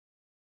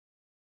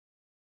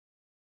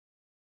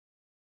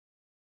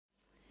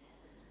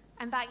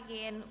And back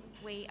again,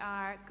 we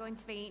are going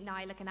to be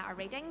now looking at our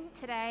reading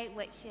today,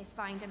 which is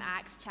found in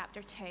Acts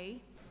chapter 2.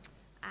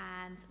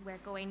 And we're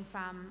going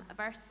from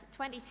verse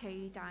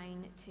 22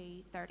 down to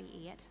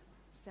 38.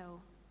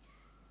 So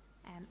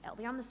it'll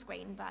be on the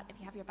screen, but if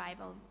you have your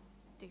Bible,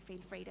 do feel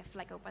free to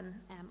flick open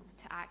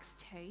to Acts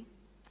 2.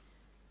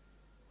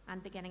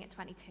 And beginning at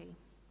 22.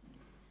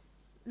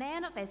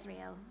 Men of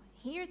Israel,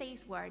 hear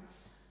these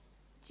words.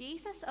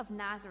 Jesus of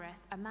Nazareth,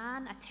 a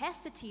man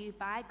attested to you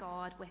by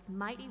God with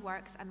mighty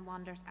works and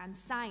wonders and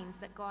signs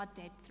that God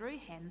did through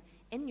him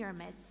in your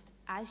midst,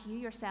 as you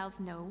yourselves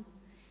know.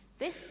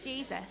 This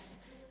Jesus,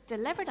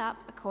 delivered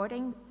up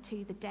according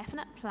to the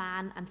definite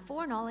plan and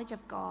foreknowledge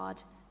of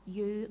God,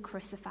 you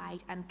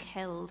crucified and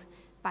killed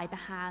by the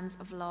hands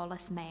of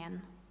lawless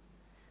men.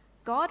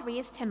 God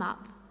raised him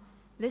up,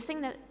 loosing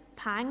the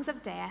pangs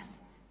of death,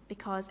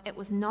 because it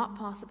was not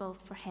possible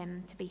for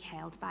him to be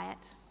held by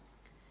it.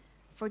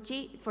 For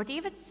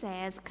David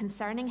says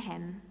concerning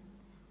him,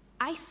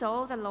 I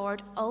saw the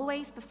Lord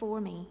always before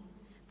me,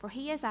 for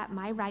he is at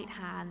my right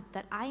hand,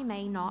 that I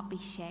may not be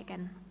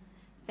shaken.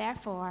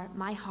 Therefore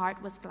my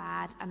heart was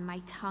glad, and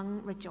my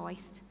tongue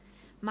rejoiced.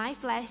 My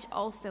flesh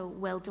also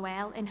will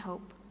dwell in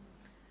hope.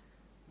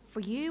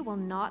 For you will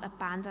not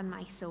abandon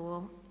my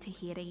soul to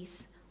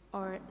Hades,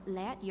 or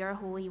let your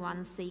Holy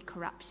One see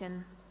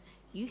corruption.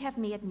 You have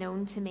made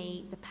known to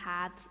me the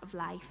paths of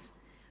life.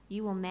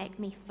 You will make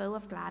me full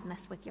of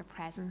gladness with your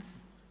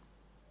presence.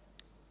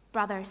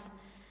 Brothers,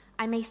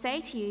 I may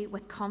say to you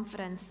with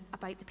confidence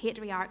about the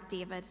patriarch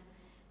David,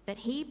 that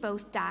he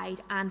both died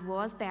and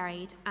was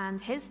buried,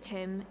 and his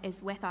tomb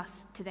is with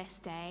us to this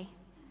day.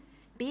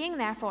 Being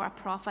therefore a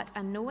prophet,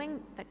 and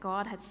knowing that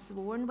God had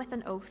sworn with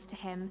an oath to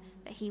him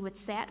that he would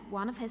set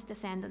one of his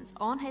descendants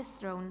on his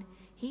throne,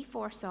 he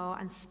foresaw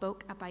and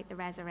spoke about the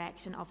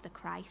resurrection of the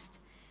Christ,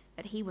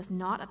 that he was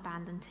not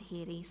abandoned to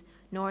Hades,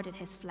 nor did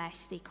his flesh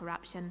see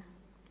corruption.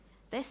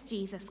 This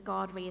Jesus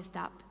God raised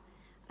up,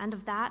 and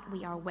of that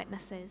we are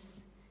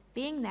witnesses.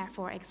 Being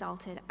therefore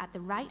exalted at the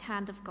right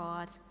hand of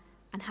God,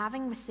 and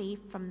having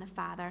received from the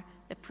Father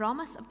the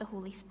promise of the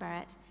Holy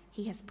Spirit,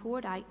 he has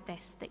poured out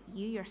this that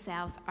you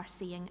yourselves are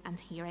seeing and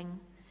hearing.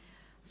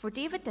 For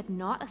David did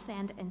not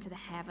ascend into the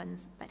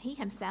heavens, but he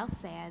himself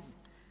says,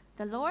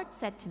 The Lord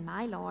said to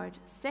my Lord,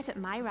 Sit at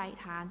my right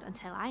hand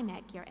until I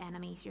make your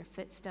enemies your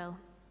footstool.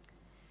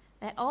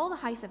 Let all the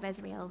house of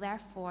Israel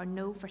therefore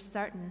know for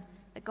certain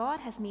that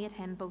God has made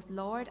him both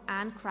Lord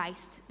and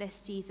Christ,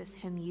 this Jesus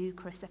whom you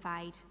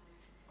crucified.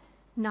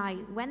 Now,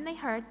 when they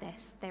heard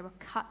this, they were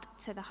cut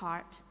to the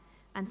heart,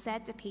 and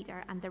said to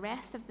Peter and the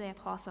rest of the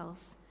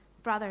apostles,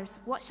 Brothers,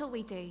 what shall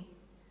we do?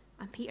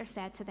 And Peter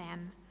said to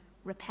them,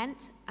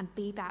 Repent and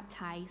be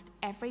baptized,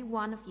 every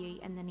one of you,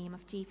 in the name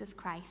of Jesus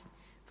Christ,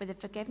 for the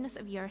forgiveness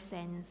of your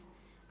sins,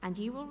 and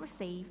you will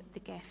receive the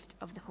gift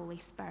of the Holy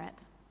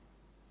Spirit.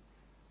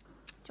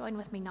 Join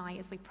with me now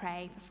as we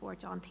pray before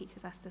John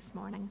teaches us this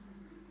morning.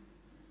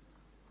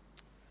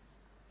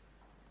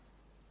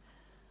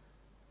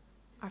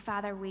 Our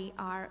Father, we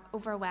are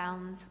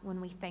overwhelmed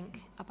when we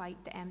think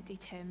about the empty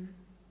tomb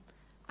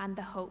and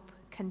the hope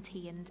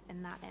contained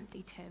in that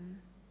empty tomb.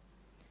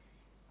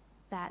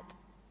 That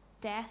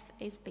death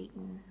is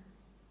beaten,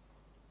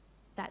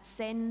 that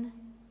sin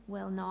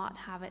will not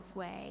have its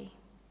way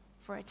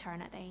for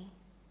eternity,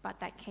 but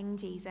that King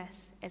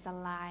Jesus is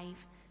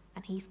alive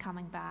and he's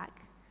coming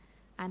back.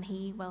 And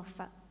he will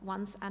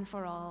once and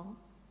for all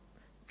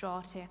draw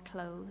to a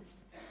close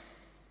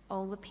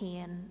all the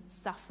pain,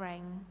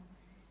 suffering,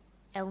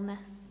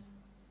 illness,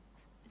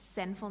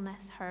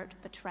 sinfulness, hurt,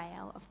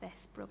 betrayal of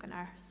this broken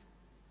earth.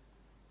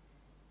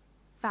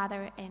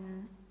 Father,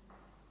 in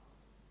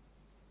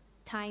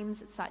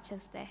times such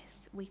as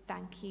this, we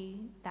thank you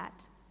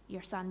that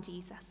your Son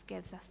Jesus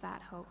gives us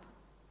that hope.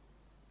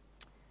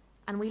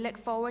 And we look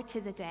forward to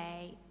the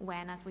day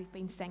when, as we've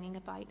been singing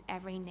about,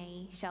 every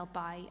knee shall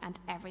bow and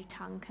every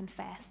tongue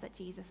confess that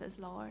Jesus is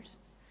Lord.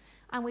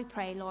 And we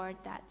pray, Lord,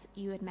 that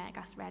you would make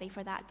us ready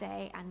for that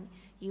day, and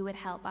you would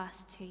help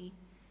us to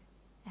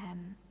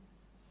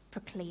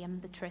proclaim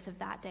the truth of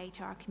that day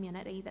to our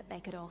community, that they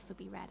could also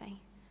be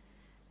ready.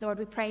 Lord,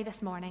 we pray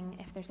this morning,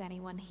 if there's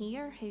anyone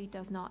here who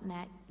does not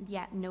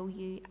yet know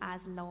you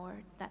as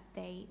Lord, that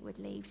they would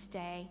leave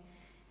today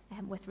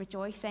with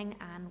rejoicing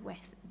and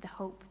with the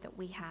hope that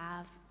we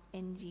have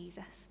in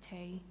Jesus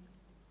too.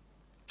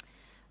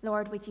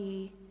 Lord, would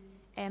you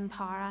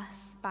empower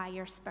us by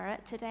your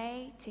Spirit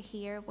today to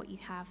hear what you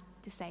have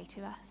to say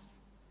to us?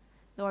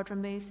 Lord,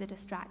 remove the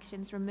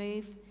distractions,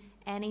 remove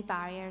any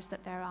barriers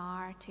that there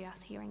are to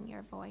us hearing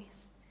your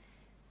voice.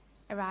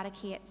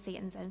 Eradicate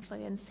Satan's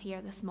influence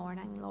here this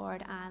morning,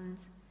 Lord, and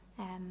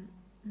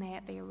may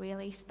it be a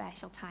really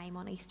special time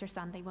on Easter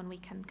Sunday when we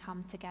can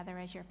come together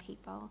as your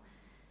people,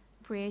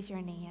 praise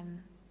your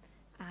name,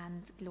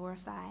 and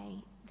glorify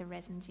the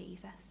risen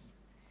Jesus.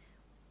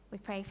 We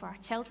pray for our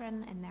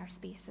children in their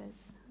spaces,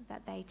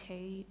 that they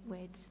too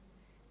would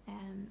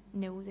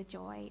know the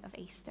joy of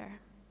Easter.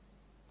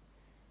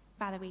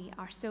 Father, we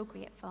are so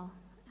grateful,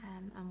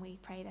 and we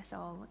pray this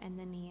all in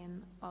the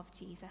name of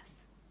Jesus.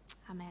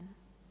 Amen.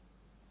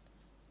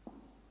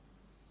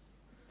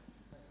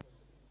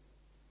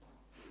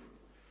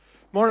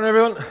 Morning,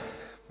 everyone.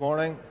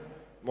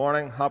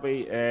 Morning.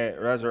 Happy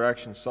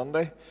Resurrection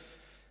Sunday.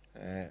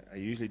 I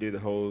usually do the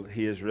whole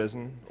 "He is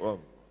risen."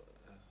 Well,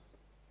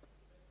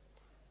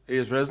 He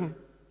is risen.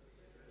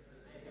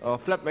 Oh,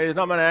 flip me! There's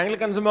not many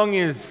Anglicans among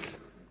you.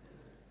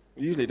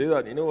 We usually do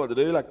that. You know what to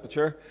do, but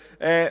sure.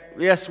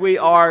 Yes, we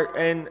are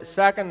in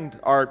second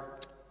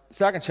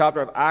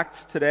chapter of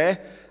Acts today,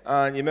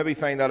 and you maybe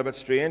find that a bit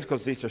strange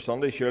because it's Easter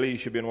Sunday. Surely you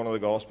should be in one of the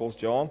Gospels,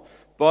 John.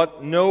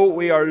 But no,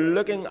 we are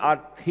looking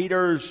at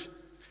Peter's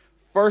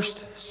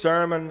first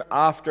sermon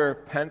after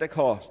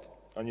Pentecost,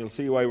 and you'll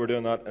see why we're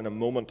doing that in a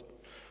moment.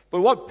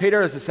 But what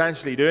Peter is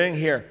essentially doing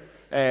here,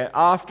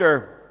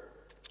 after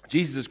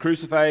Jesus is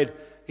crucified,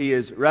 he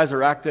is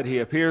resurrected, he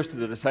appears to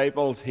the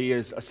disciples, he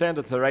is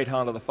ascended to the right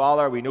hand of the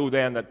Father. We know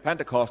then that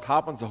Pentecost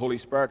happens, the Holy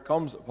Spirit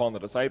comes upon the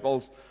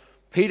disciples.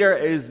 Peter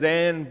is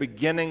then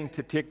beginning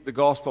to take the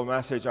gospel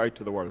message out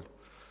to the world.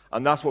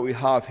 And that's what we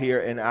have here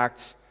in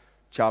Acts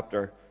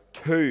chapter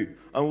 2.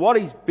 And what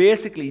he's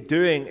basically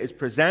doing is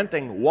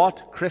presenting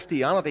what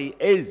Christianity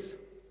is.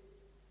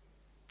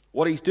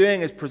 What he's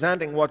doing is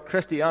presenting what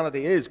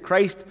Christianity is.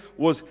 Christ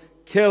was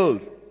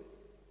killed,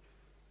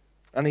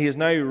 and he is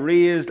now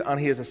raised, and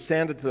he is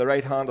ascended to the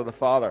right hand of the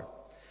Father.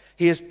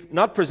 He is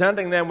not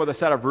presenting them with a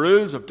set of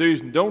rules of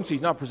do's and don'ts.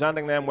 He's not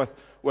presenting them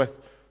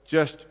with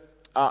just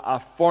a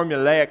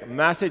formulaic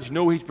message.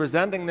 No, he's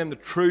presenting them the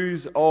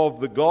truths of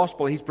the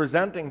gospel. He's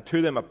presenting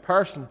to them a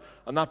person,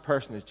 and that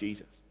person is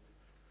Jesus.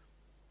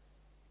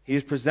 He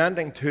is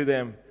presenting to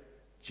them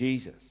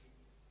Jesus.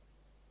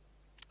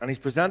 And he's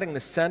presenting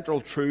the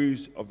central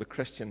truths of the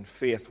Christian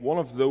faith. One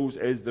of those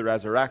is the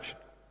resurrection.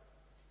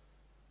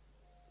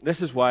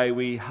 This is why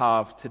we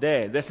have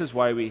today. This is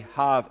why we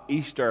have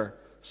Easter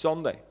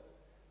Sunday.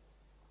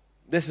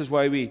 This is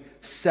why we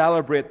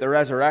celebrate the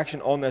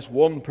resurrection on this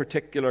one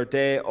particular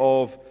day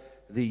of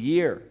the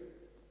year.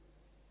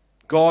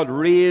 God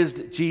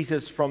raised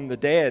Jesus from the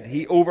dead.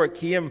 He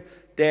overcame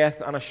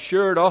death and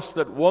assured us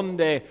that one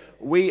day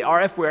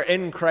if we're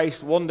in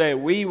Christ, one day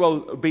we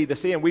will be the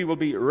same. We will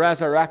be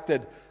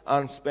resurrected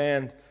and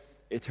spend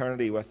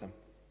eternity with him.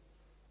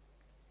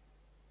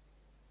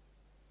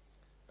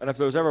 And if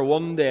there was ever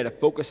one day to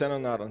focus in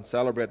on that and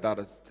celebrate that,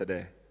 it's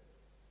today.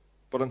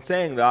 But in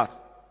saying that,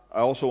 I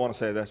also want to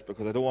say this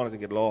because I don't want it to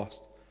get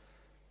lost.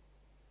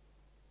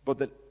 But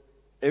that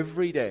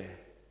every day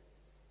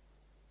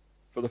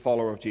for the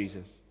follower of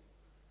Jesus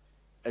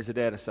is a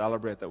day to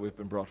celebrate that we've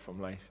been brought from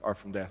life, or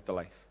from death to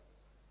life.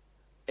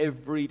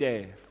 Every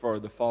day for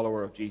the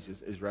follower of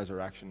Jesus is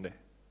Resurrection Day.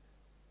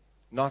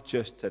 Not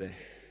just today.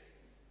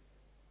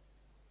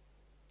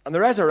 And the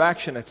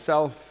resurrection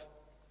itself,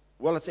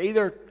 well, it's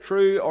either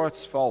true or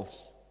it's false.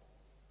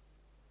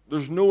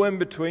 There's no in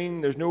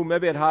between. There's no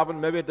maybe it happened,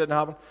 maybe it didn't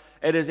happen.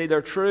 It is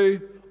either true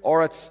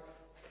or it's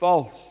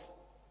false.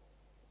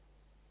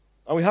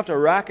 And we have to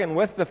reckon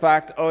with the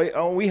fact,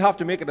 we have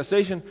to make a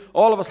decision.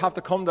 All of us have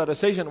to come to a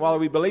decision whether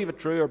we believe it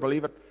true or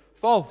believe it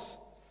false.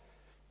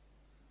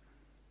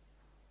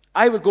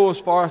 I would go as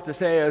far as to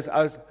say as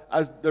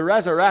the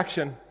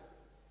resurrection,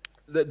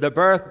 the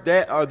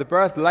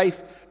birth,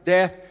 life,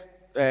 death,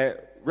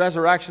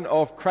 resurrection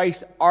of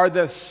Christ are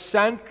the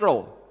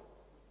central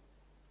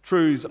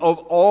truths of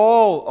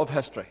all of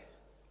history.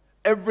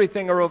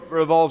 Everything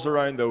revolves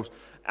around those.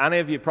 Many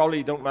of you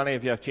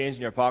have change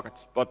in your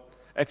pockets, but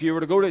if you were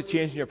to go to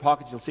change in your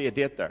pockets, you'll see a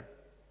date there.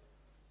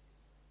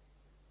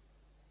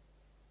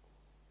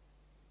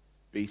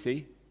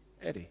 BC,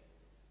 Eddie.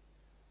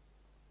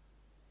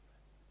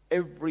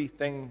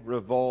 Everything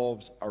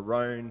revolves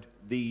around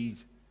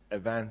these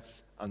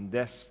events and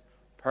this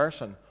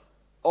person.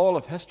 All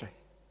of history.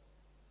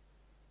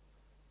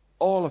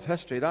 All of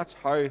history. That's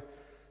how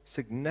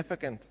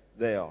significant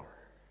they are.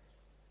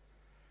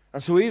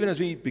 And so even as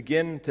we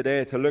begin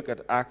today to look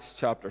at Acts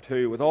chapter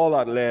 2, with all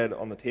that laid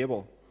on the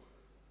table,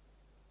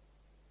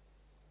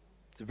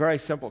 it's a very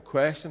simple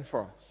question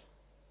for us.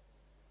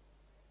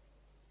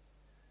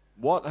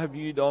 What have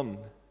you done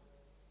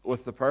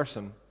with the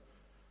person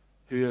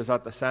who is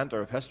at the center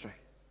of history?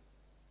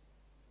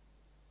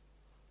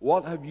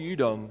 What have you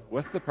done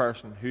with the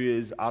person who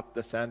is at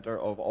the center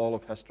of all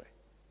of history?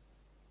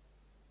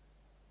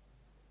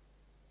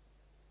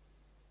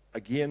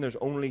 Again, there's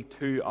only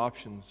two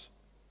options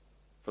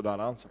for that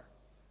answer.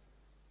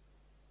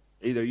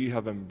 Either you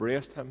have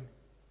embraced him,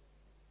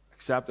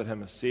 accepted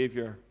him as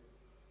Savior,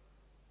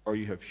 or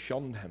you have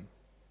shunned him.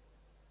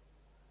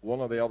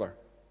 One or the other.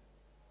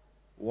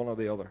 One or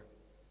the other.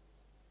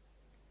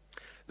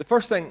 The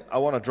first thing I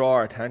want to draw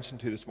our attention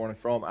to this morning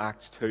from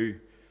Acts 2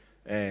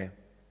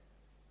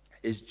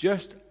 is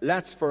just,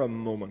 let's for a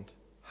moment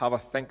have a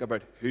think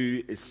about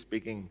who is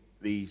speaking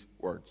these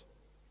words.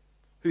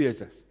 Who is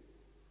this?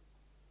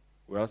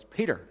 Well, it's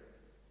Peter.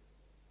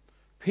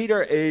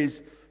 Peter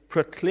is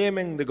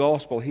proclaiming the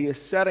gospel. He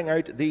is setting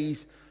out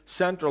these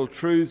central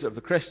truths of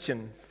the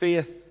Christian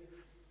faith.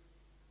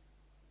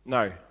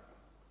 Now,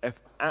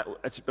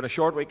 it's been a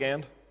short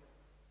weekend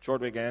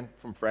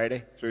from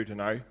Friday through to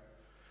now,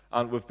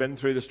 and we've been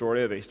through the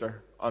story of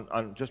Easter,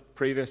 and just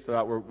previous to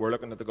that we're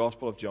looking at the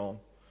Gospel of John,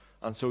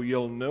 And so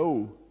you'll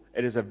know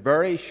it is a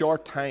very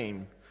short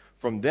time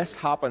from this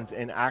happens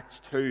in Acts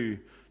 2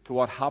 to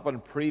what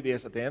happened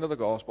previous at the end of the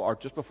gospel, or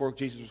just before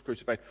Jesus was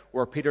crucified,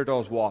 where Peter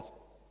does what?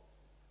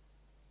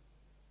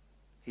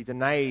 He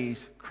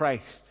denies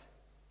Christ.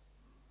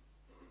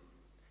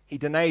 He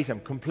denies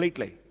him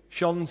completely,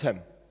 shuns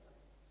him.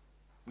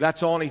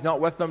 Lets on he's not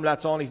with them,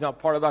 lets on he's not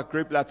part of that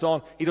group, lets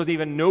on he doesn't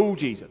even know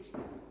Jesus.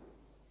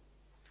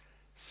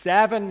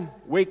 7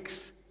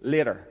 weeks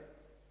later,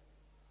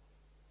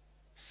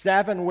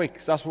 7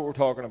 weeks, that's what we're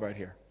talking about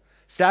here.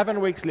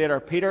 7 weeks later,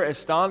 Peter is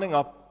standing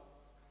up,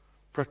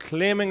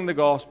 proclaiming the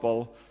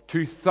gospel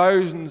to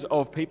thousands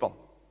of people.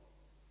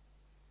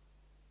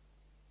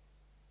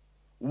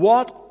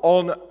 What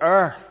on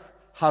earth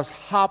has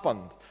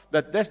happened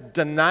that this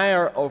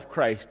denier of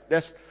Christ,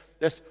 this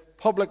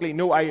publicly,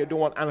 no, I don't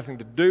want anything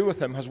to do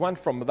with him, has went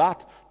from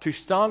that to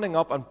standing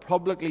up and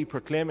publicly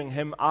proclaiming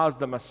him as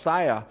the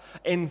Messiah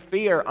in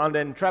fear and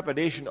in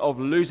trepidation of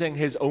losing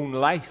his own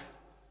life?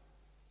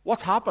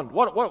 What's happened?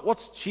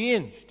 What's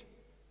changed?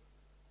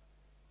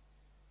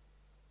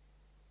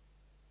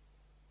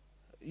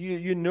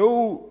 You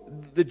know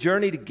the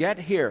journey to get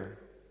here.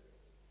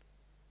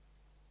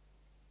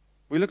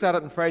 We looked at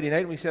it on Friday night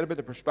and we said about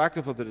the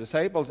perspective of the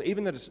disciples.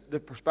 Even the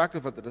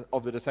perspective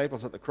of the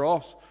disciples at the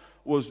cross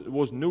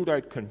was no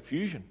doubt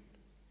confusion.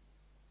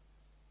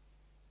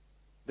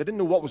 They didn't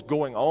know what was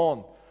going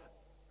on.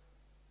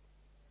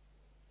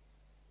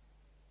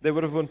 They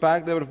would have went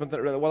back, they would have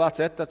been, well, that's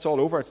it, that's all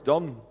over, it's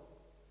done.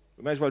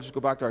 We might as well just go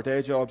back to our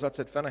day jobs, that's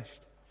it, finished.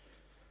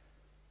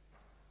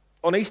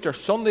 On Easter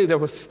Sunday, there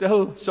was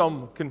still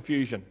some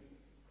confusion.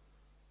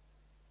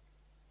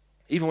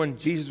 Even when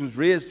Jesus was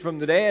raised from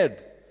the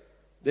dead,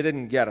 they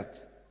didn't get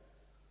it.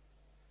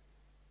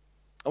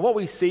 And what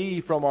we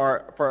see from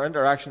our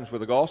interactions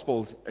with the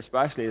Gospels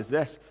especially is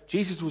this.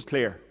 Jesus was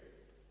clear.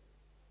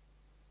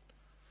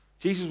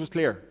 Jesus was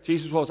clear.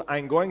 Jesus was,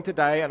 I'm going to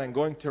die and I'm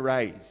going to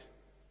rise.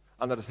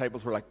 And the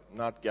disciples were like,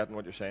 not getting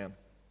what you're saying.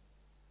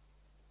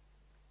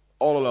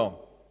 All along.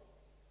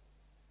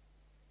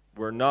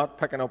 We're not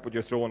picking up what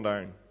you're throwing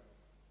down.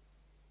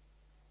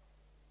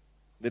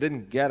 They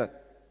didn't get it.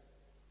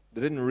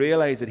 They didn't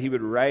realize that he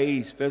would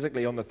rise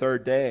physically on the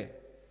third day.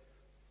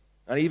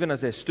 And even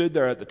as they stood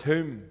there at the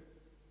tomb,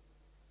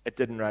 it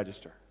didn't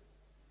register.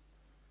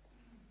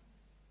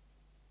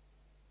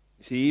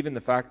 You see, even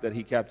the fact that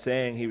he kept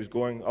saying he was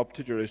going up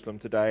to Jerusalem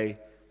to die,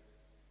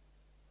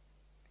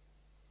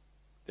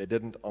 they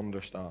didn't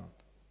understand.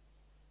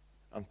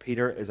 And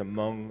Peter is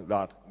among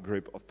that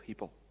group of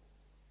people.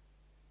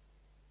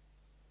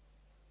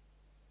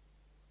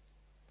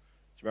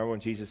 Do you remember when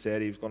Jesus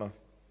said he was going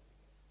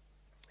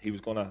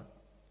to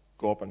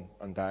go up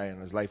and die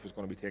and his life was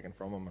going to be taken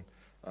from him?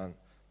 And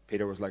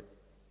Peter was like,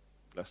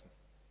 listen,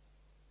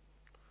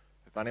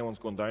 if anyone's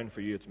going down for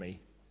you, it's me.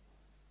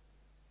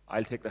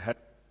 I'll take the hit.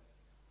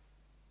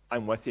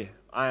 I'm with you.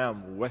 I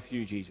am with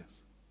you, Jesus.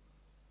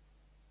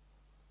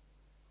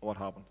 And what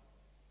happened?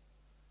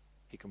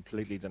 He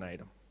completely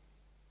denied him.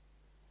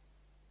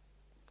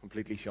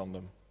 Completely shunned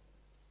him.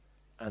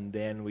 And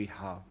then we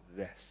have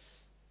this.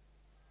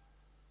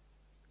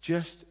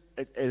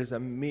 It is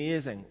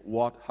amazing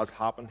what has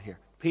happened here.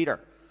 Peter,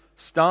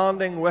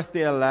 standing with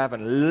the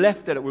 11,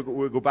 lifted it.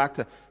 We'll go back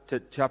to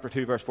chapter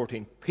 2, verse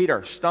 14.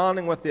 Peter,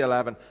 standing with the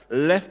 11,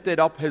 lifted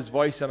up his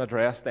voice and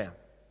addressed them.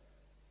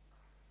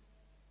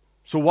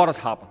 So what has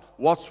happened?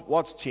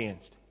 What's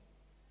changed?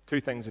 2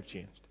 things have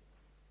changed.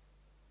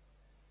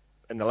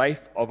 In the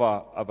life of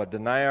a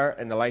denier,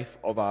 in the life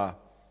of a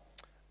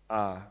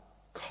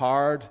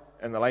coward,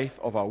 in the life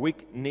of a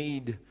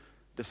weak-kneed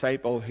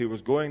disciple who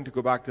was going to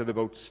go back to the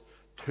boats,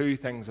 2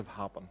 things have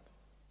happened.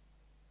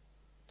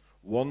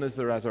 One is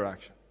the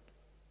resurrection.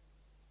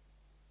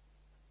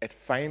 It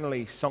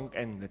finally sunk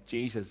in that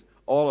Jesus,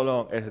 all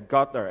along, it had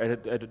got there.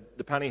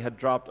 The penny had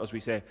dropped, as we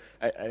say.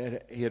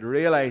 He had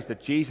realized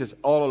that Jesus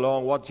all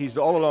along, what Jesus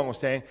all along was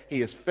saying,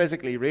 he is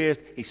physically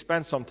raised. He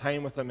spent some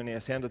time with him and he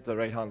ascended to the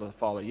right hand of the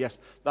Father. Yes,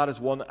 that is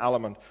one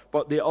element.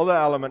 But the other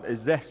element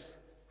is this.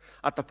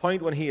 At the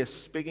point when he is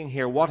speaking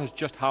here, what has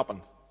just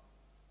happened?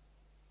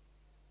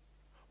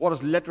 What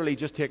has literally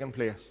just taken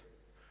place?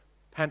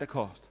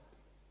 Pentecost.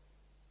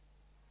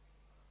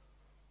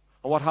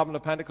 And what happened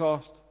at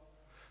Pentecost?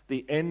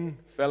 The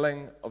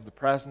infilling of the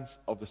presence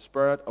of the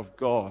Spirit of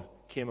God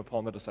came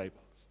upon the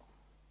disciples.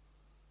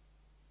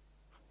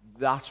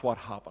 That's what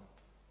happened.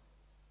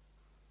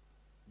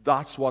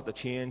 That's what the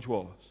change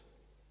was.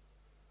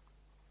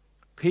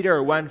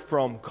 Peter went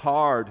from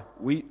coward,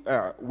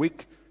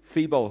 weak,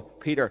 feeble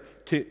Peter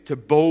to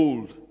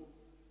bold,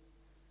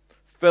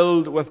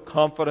 filled with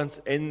confidence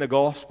in the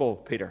gospel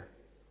Peter.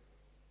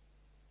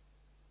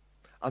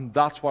 And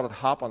that's what had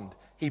happened.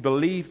 He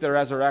believed the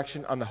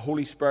resurrection and the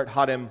Holy Spirit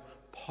had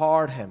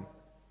empowered him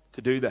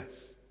to do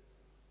this.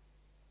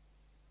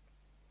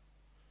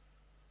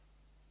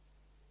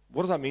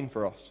 What does that mean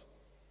for us?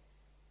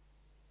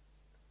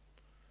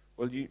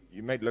 Well, you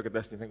might look at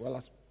this and you think, well,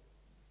 that's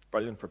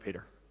brilliant for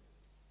Peter.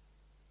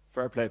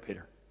 Fair play,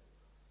 Peter.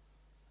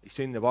 He's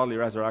seen the bodily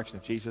resurrection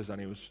of Jesus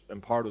and he was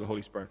empowered with the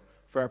Holy Spirit.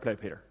 Fair play,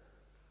 Peter.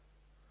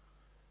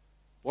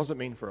 What does it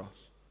mean for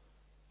us?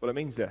 Well, it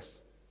means this.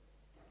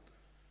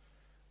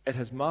 It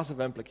has massive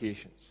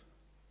implications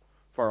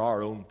for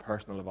our own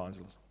personal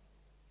evangelism.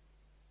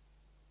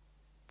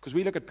 Because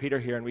we look at Peter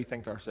here and we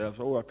think to ourselves,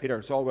 oh, Peter,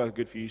 it's all well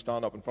good for you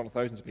stand up in front of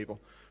thousands of people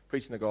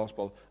preaching the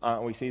gospel,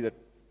 and we see that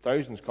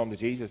thousands come to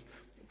Jesus.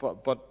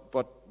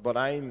 But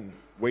I'm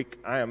weak.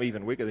 I am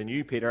even weaker than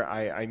you, Peter.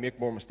 I make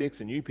more mistakes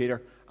than you,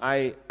 Peter.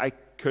 I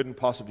couldn't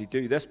possibly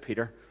do this,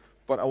 Peter.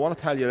 But I want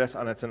to tell you this,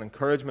 and it's an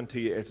encouragement to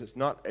you.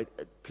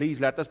 Please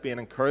let this be an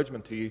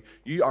encouragement to you.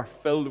 You are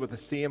filled with the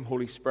same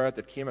Holy Spirit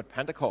that came at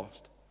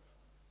Pentecost.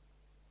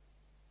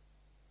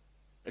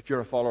 If you're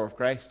a follower of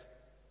Christ,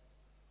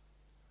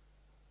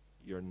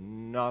 you're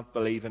not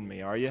believing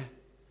me, are you?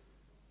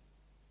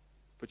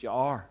 But you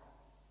are.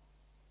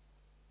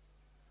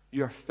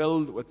 You are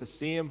filled with the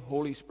same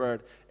Holy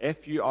Spirit,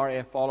 if you are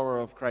a follower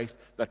of Christ,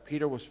 that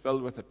Peter was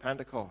filled with at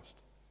Pentecost.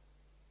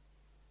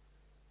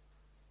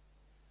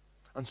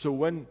 And so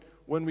when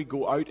we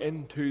go out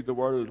into the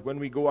world, when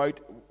we go out,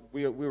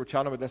 we were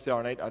chatting about this the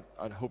other night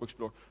at Hope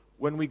Explore,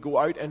 when we go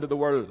out into the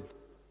world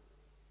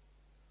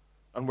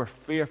and we're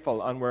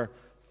fearful and we're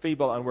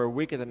feeble and we're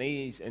weak at the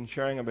knees in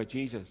sharing about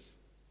Jesus,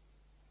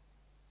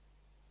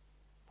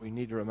 we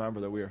need to remember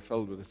that we are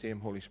filled with the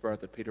same Holy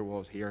Spirit that Peter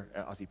was here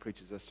as he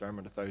preaches this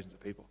sermon to thousands of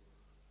people.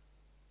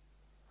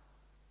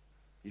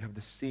 You have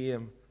the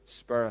same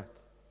Spirit.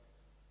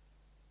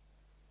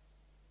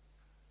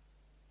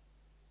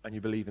 And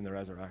you believe in the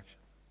resurrection.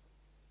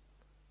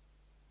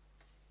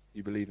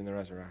 You believe in the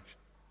resurrection.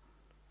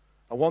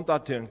 I want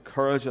that to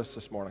encourage us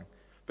this morning,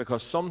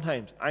 because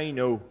sometimes I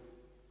know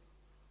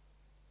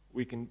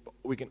we can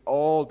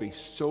all be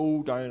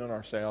so down on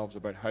ourselves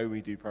about how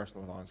we do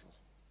personal evangelism.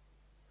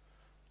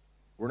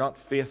 We're not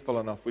faithful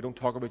enough. We don't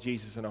talk about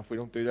Jesus enough. We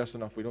don't do this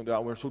enough. We don't do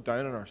that. We're so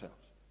down on ourselves.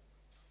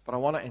 But I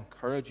want to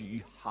encourage you.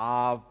 You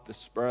have the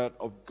Spirit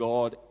of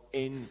God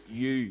in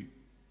you.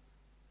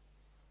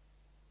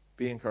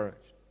 Be encouraged.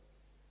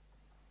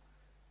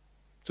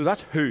 So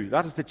that's who.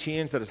 That is the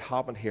change that has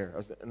happened here.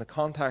 In the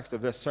context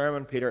of this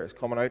sermon, Peter is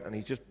coming out and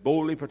he's just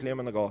boldly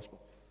proclaiming the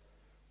gospel.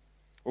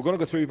 We're going to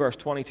go through verse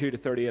 22 to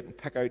 38 and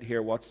pick out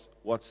here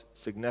what's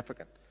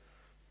significant.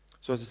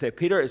 So as I say,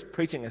 Peter is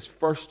preaching his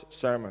first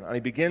sermon, and he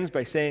begins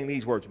by saying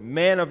these words,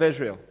 Men of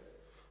Israel.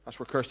 That's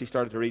where Kirsty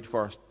started to read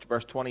for us,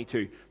 verse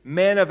 22.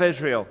 Men of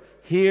Israel,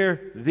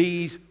 hear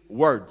these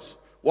words.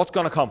 What's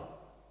going to come?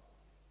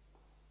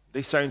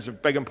 This sounds a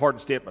big,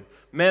 important statement.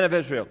 Men of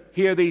Israel,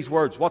 hear these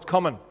words. What's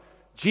coming?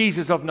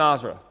 Jesus of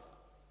Nazareth.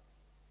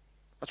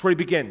 That's where he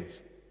begins.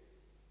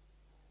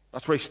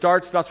 That's where he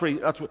starts.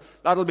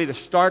 That'll be the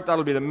start,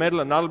 that'll be the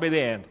middle, and that'll be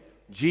the end.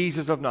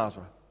 Jesus of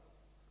Nazareth.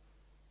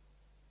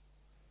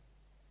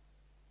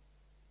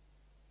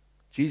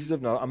 Jesus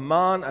of Nazareth, a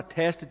man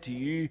attested to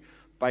you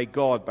by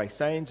God, by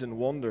signs and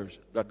wonders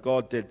that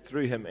God did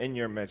through him in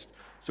your midst.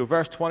 So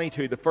verse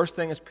 22, the first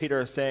thing as Peter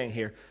is saying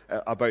here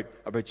about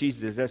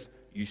Jesus is this: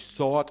 you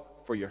saw it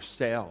for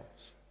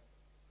yourselves.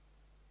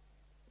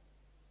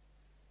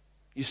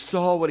 You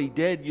saw what he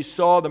did. You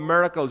saw the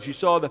miracles. You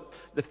saw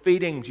the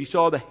feedings. You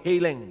saw the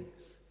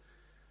healings.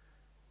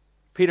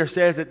 Peter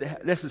says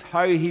that this is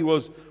how he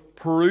was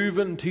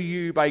proven to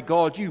you by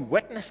God. You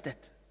witnessed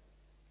it.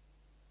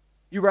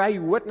 You were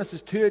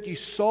eyewitnesses to it. You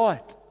saw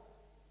it.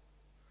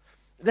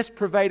 This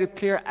provided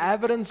clear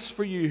evidence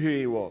for you who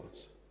he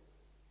was.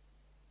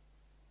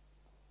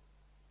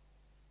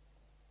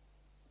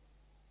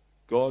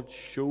 God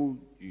showed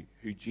you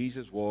who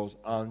Jesus was,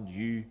 and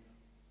you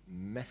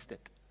missed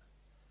it.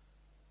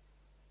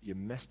 You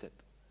missed it.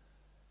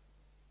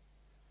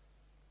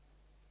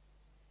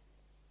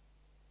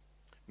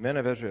 Men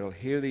of Israel,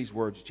 hear these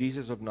words.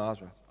 Jesus of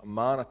Nazareth, a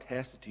man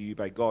attested to you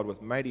by God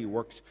with mighty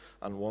works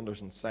and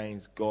wonders and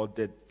signs God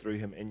did through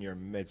him in your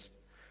midst.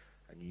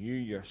 And you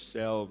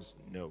yourselves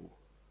know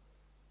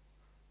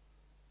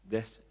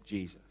this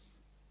Jesus,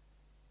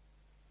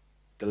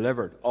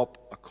 delivered up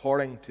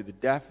according to the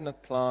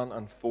definite plan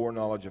and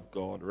foreknowledge of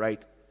God.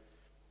 Right?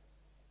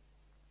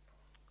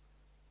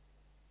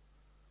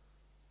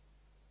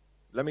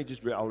 Let me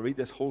just I'll read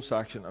this whole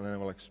section and then I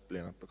will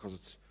explain it, because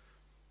it's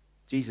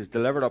Jesus,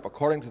 delivered up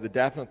according to the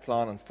definite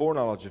plan and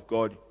foreknowledge of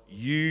God,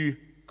 you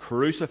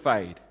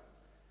crucified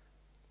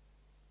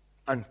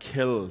and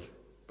killed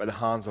by the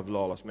hands of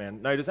lawless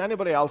men. Now, does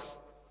anybody else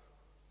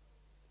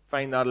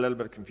find that a little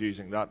bit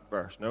confusing, that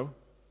verse? No?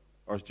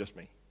 Or is it just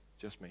me?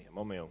 Just me. I'm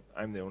on my own.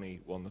 I'm the only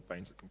one that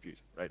finds it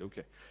confusing. Right,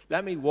 okay.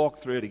 Let me walk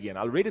through it again.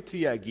 I'll read it to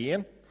you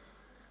again,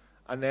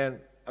 and then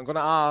I'm going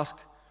to ask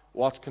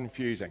what's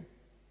confusing.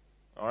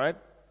 All right?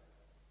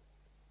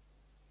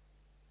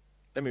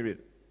 Let me read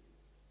it.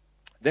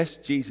 This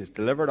Jesus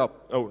delivered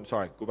up... Oh,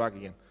 sorry, go back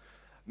again.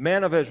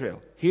 Men of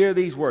Israel, hear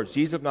these words.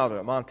 Jesus of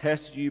Nazareth, a man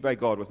tested you by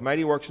God with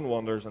mighty works and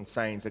wonders and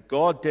signs that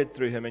God did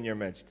through him in your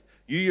midst.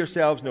 You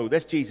yourselves know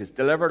this Jesus,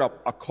 delivered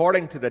up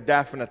according to the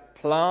definite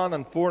plan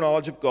and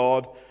foreknowledge of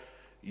God,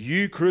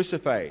 you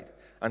crucified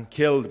and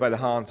killed by the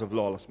hands of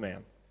lawless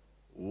men.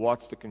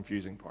 What's the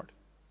confusing part?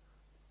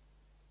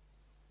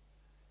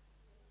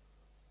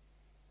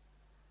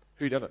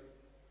 Who did it?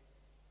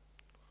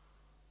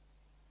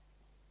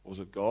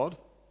 Was it God?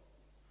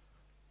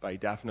 By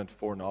definite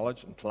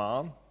foreknowledge and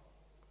plan?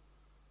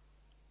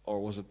 Or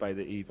was it by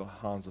the evil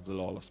hands of the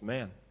lawless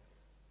men?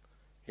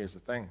 Here's the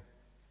thing.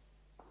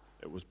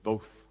 It was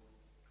both.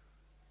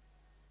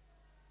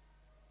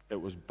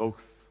 It was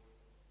both.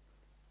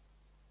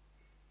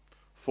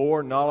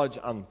 Foreknowledge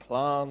and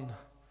plan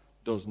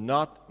does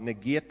not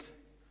negate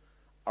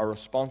our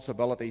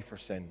responsibility for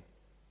sin.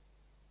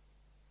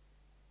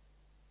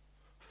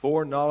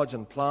 Foreknowledge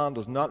and plan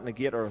does not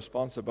negate our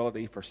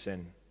responsibility for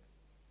sin.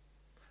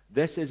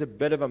 This is a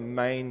bit of a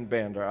mind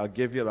bender, I'll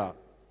give you that.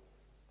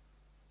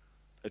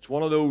 It's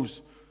one of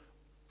those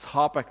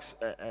topics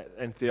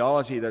in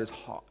theology that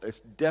it's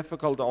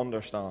difficult to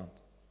understand.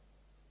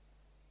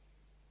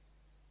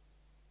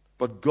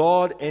 But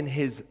God in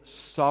His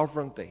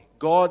sovereignty,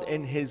 God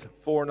in His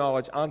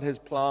foreknowledge and His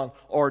plan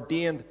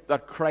ordained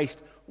that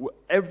Christ,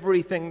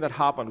 everything that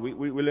happened,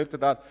 we looked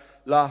at that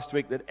last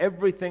week, that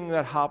everything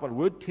that happened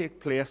would take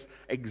place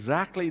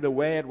exactly the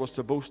way it was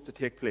supposed to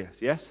take place.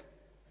 Yes?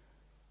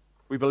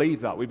 We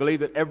believe that. We believe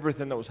that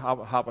everything that was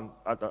happened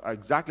at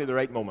exactly the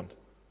right moment.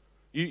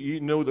 You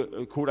know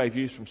the quote I've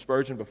used from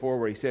Spurgeon before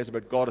where he says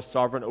about God is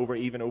sovereign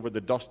even over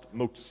the dust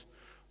motes.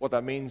 What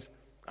that means,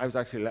 I was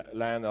actually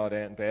lying the other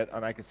day in bed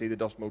and I could see the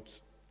dust motes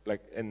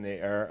like in the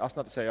air. That's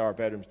not to say our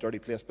bedroom's a dirty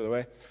place, by the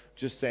way.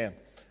 Just saying.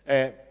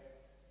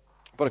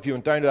 But if you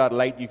went down to that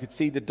light, you could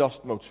see the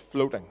dust motes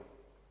floating.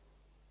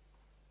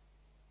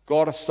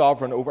 God is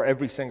sovereign over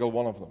every single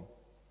one of them.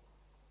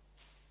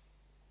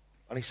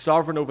 And He's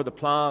sovereign over the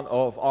plan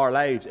of our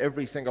lives,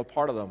 every single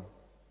part of them.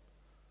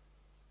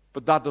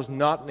 But that does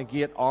not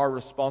negate our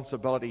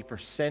responsibility for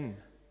sin.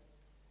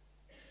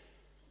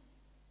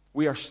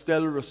 We are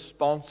still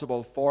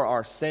responsible for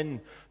our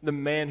sin. The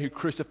men who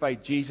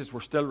crucified Jesus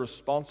were still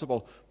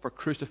responsible for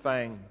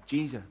crucifying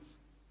Jesus.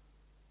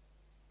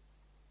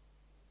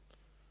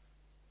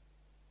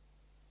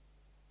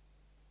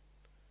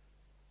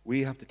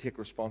 We have to take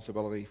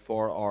responsibility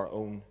for our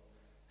own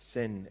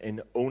sin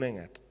in owning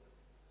it.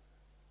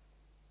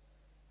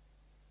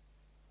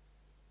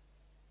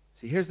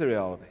 See, here's the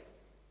reality.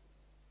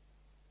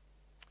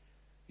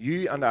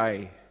 You and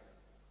I,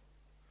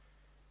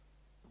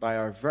 by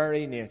our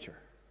very nature,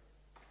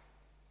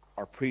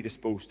 are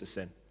predisposed to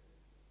sin.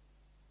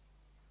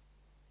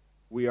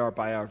 We are,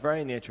 by our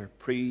very nature,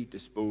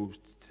 predisposed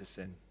to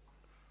sin.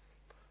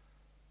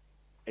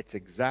 It's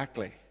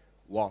exactly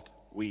what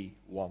we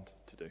want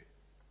to do.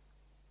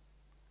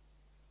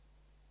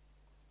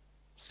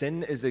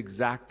 Sin is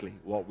exactly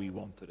what we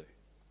want to do.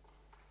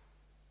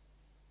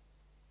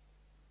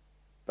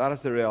 That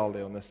is the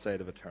reality on this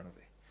side of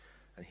eternity.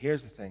 And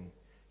here's the thing.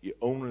 You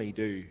only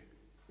do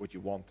what you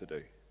want to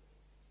do.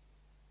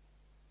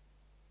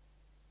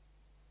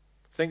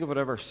 Think of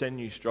whatever sin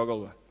you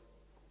struggle with.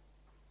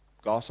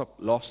 Gossip,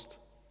 lust,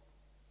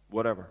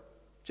 whatever.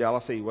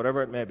 Jealousy,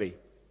 whatever it may be.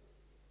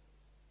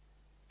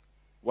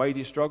 Why do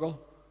you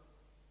struggle?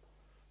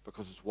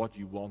 Because it's what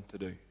you want to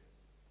do.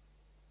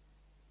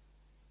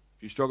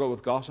 If you struggle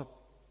with gossip,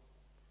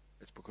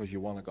 it's because you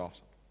want to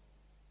gossip.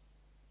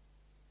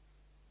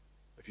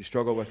 If you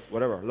struggle with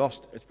whatever,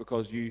 lust, it's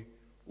because you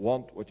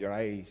want what your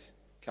eyes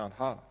can't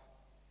have.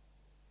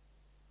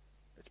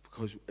 It's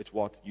because it's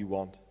what you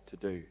want to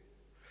do.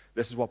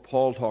 This is what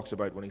Paul talks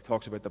about when he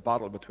talks about the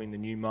battle between the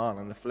new man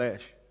and the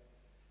flesh.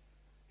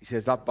 He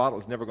says that battle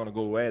is never going to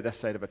go away this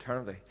side of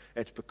eternity.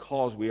 It's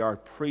because we are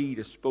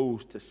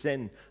predisposed to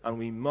sin, and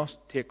we must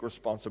take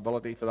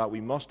responsibility for that. We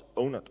must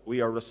own it.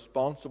 We are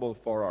responsible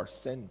for our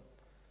sin.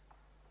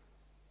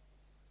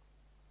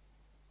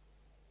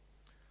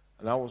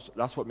 And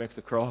that's what makes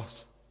the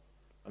cross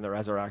and the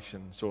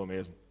resurrection so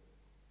amazing.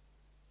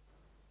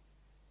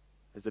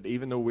 Is that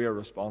even though we are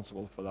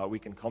responsible for that, we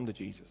can come to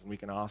Jesus and we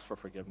can ask for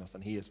forgiveness,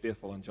 and He is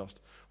faithful and just.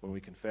 When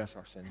we confess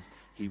our sins,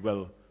 He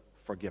will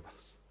forgive us.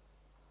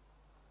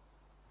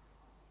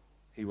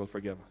 He will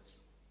forgive us.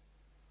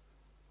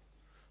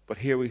 But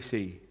here we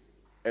see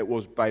it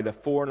was by the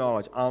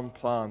foreknowledge and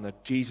plan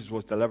that Jesus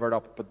was delivered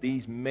up, but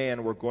these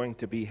men were going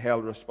to be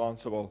held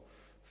responsible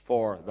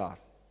for that.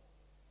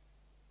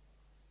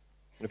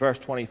 In verse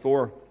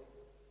 24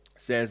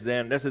 says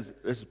then, this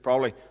is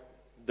probably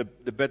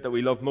the bit that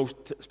we love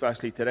most,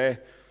 especially today.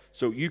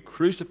 So you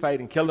crucified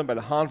and killed Him by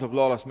the hands of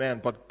lawless men,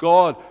 but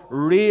God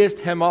raised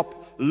Him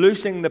up,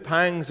 loosing the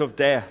pangs of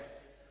death,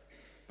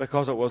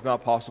 because it was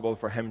not possible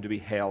for Him to be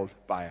held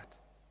by it.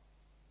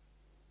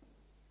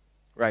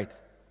 Right.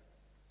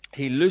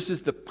 He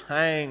looses the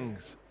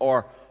pangs,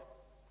 or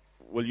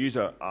we'll use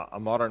a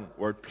modern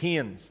word,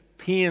 pains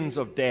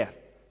of death.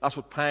 That's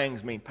what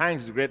pangs mean.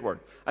 Pangs is a great word.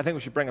 I think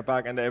we should bring it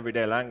back into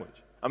everyday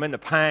language. I'm in the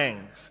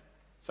pangs.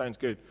 Sounds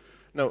good.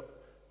 No,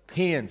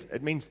 pains.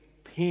 It means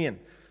pain.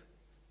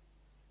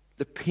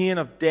 The pain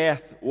of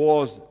death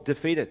was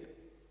defeated.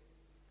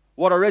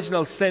 What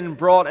original sin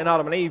brought in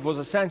Adam and Eve was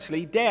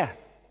essentially death.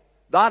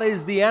 That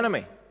is the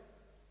enemy.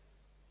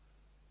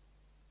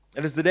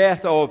 It is the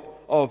death of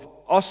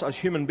us as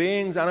human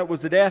beings, and it was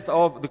the death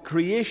of the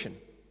creation.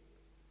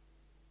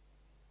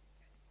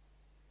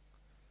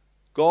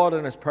 God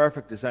in his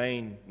perfect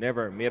design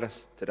never made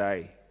us to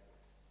die.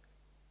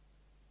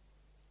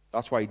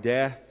 That's why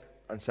death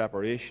and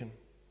separation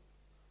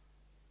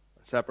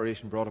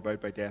brought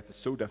about by death is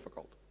so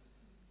difficult,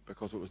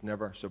 because it was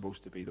never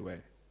supposed to be the way.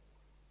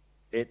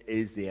 It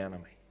is the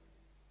enemy.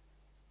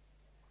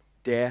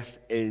 Death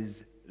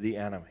is the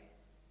enemy.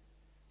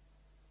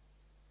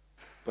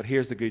 But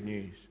here's the good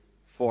news.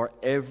 For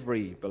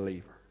every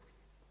believer,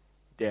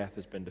 death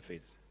has been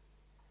defeated.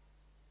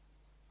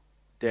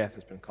 Death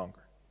has been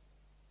conquered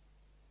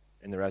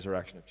in the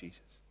resurrection of Jesus.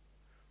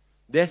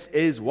 This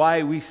is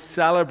why we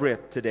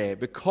celebrate today,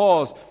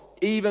 because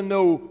even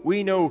though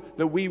we know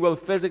that we will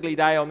physically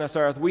die on this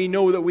earth, we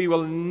know that we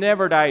will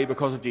never die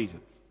because of Jesus.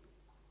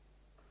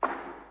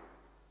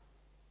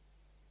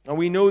 And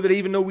we know that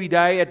even though we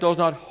die, it does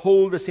not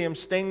hold the same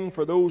sting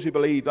for those who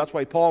believe. That's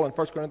why Paul in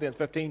 1 Corinthians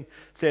 15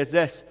 says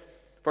this.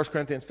 1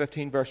 Corinthians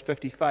 15 verse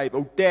 55.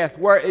 "O death,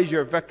 where is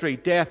your victory?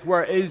 Death,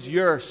 where is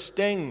your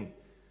sting?"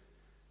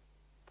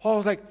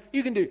 Paul's like,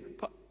 you can do...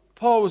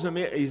 Paul was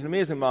he's an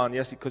amazing man,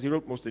 yes, because he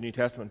wrote most of the New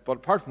Testament. But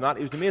apart from that,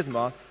 he was an amazing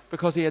man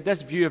because he had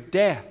this view of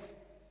death.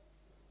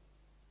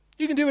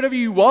 You can do whatever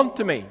you want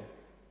to me.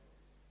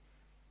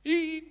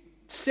 You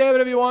say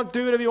whatever you want,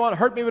 do whatever you want,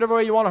 hurt me whatever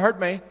way you want to hurt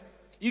me.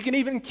 You can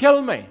even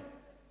kill me.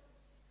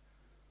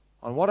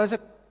 And what is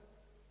it?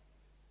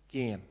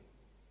 Gain.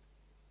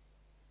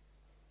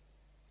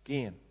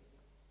 Gain.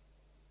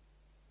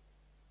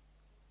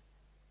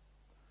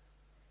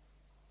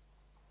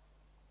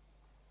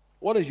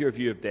 What is your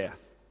view of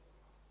death?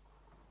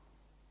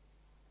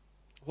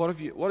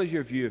 What is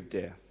your view of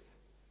death?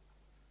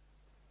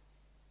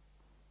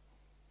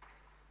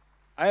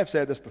 I have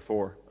said this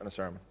before in a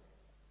sermon.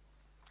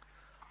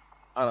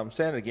 And I'm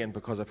saying it again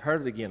because I've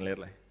heard it again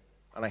lately.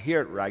 And I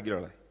hear it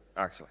regularly,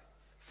 actually,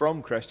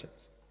 from Christians.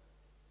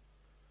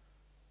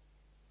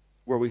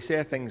 Where we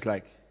say things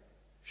like,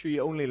 sure,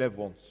 you only live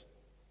once.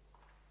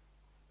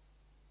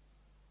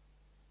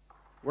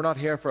 We're not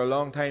here for a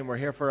long time, we're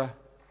here for a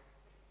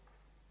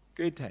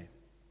good time.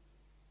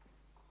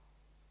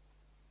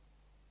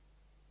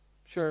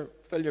 Sure,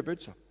 fill your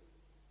boots up.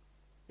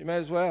 You might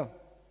as well.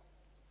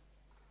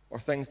 Or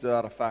things to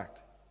that effect.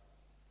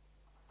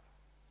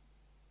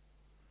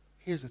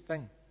 Here's the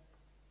thing.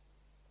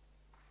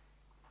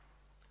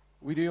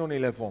 We do only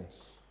live once.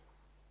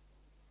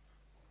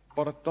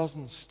 But it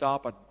doesn't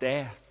stop at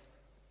death.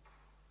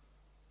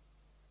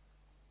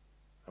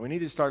 And we need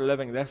to start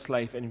living this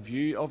life in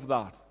view of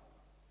that.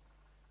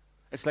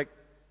 It's like,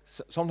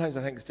 sometimes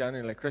I think it's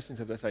genuinely like Christians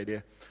have this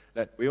idea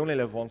that we only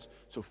live once,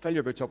 so fill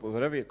your boots up with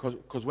whatever you...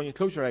 Because when you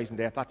close your eyes in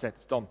death, that's it,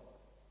 it's done.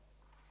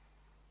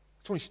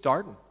 It's only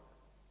starting.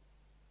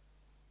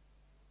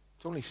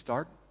 It's only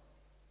starting.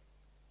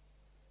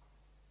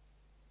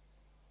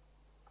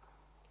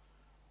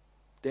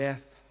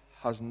 Death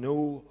has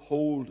no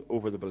hold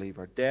over the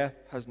believer. Death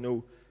has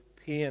no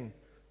pain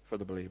for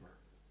the believer.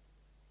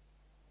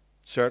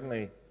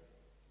 Certainly,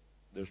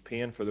 there's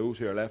pain for those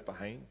who are left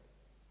behind.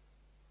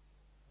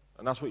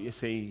 And that's what you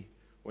see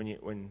when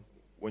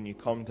you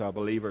come to a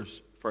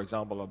believer's, for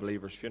example, a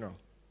believer's funeral.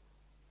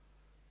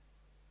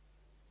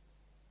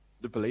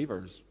 The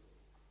believer's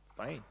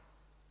fine.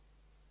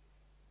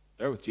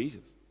 They're with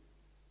Jesus.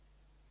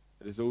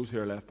 It is those who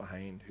are left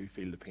behind who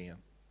feel the pain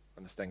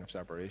and the sting of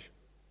separation.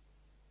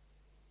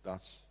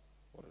 That's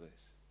what it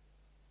is.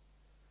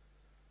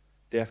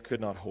 Death could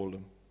not hold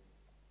him.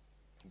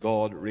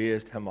 God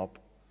raised him up,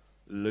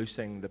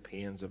 loosing the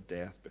pains of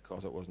death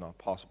because it was not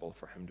possible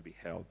for him to be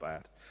held by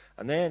it.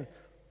 And then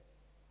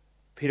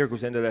Peter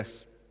goes into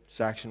this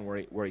section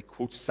where he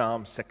quotes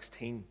Psalm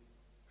 16.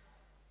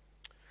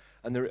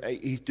 And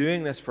he's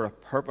doing this for a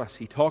purpose.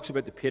 He talks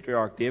about the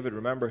patriarch David.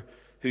 Remember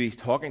who he's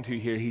talking to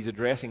here. He's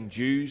addressing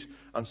Jews.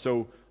 And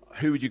so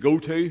who would you go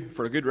to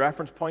for a good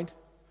reference point?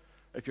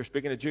 If you're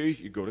speaking to Jews,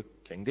 you go to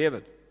King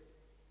David.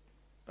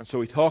 And so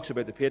he talks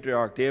about the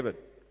patriarch David.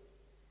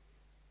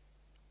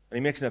 And he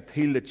makes an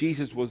appeal that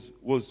Jesus was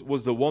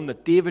the one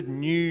that David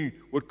knew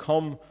would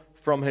come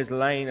from his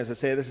line. As I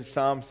say, this is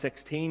Psalm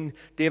 16.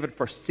 David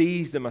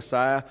foresees the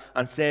Messiah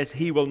and says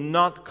he will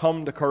not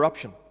come to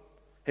corruption.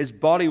 His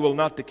body will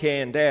not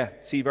decay in death.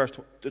 See verse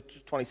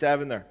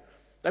 27 there.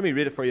 Let me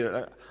read it for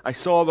you. I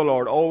saw the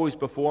Lord always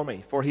before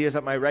me, for he is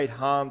at my right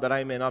hand that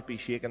I may not be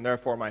shaken.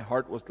 Therefore my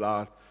heart was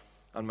glad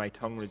and my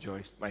tongue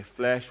rejoiced. My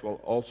flesh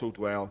will also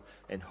dwell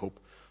in hope.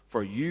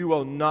 For you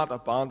will not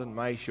abandon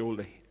my soul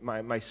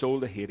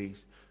to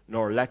Hades,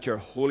 nor let your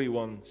Holy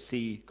One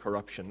see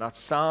corruption. That's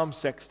Psalm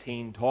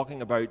 16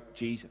 talking about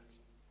Jesus.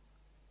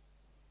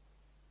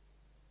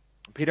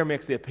 Peter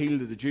makes the appeal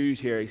to the Jews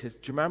here. He says,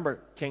 do you remember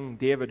King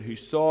David who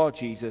saw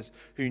Jesus,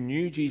 who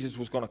knew Jesus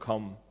was going to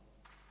come?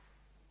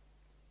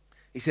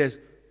 He says,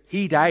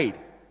 he died.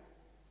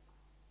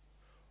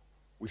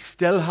 We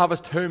still have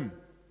his tomb.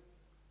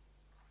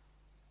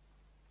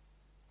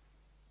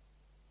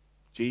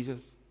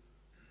 Jesus,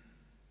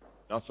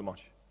 not so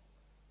much.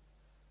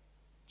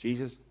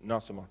 Jesus,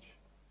 not so much.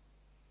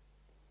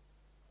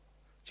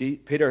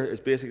 Peter is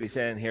basically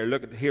saying here,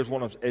 look, here's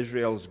one of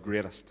Israel's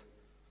greatest.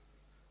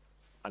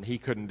 and he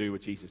couldn't do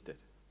what Jesus did.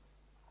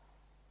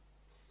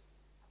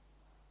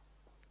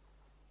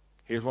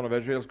 Here's one of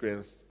Israel's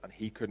greatest, and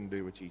he couldn't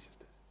do what Jesus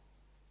did.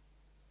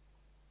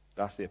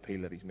 That's the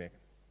appeal that he's making.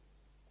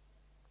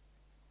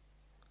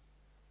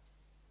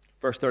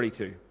 Verse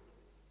 32.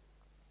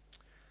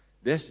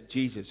 This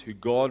Jesus, who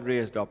God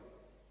raised up,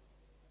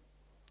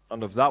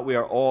 and of that we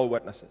are all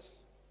witnesses.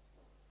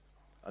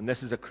 And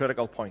this is a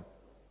critical point.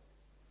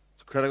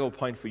 It's a critical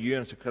point for you,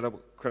 and it's a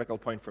critical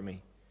point for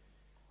me.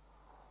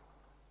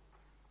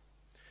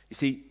 You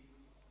see,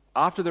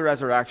 after the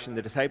resurrection,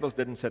 the disciples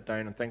didn't sit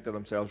down and think to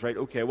themselves, right,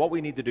 okay, what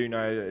we need to do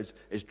now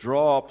is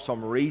draw up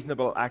some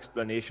reasonable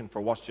explanation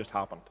for what's just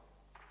happened.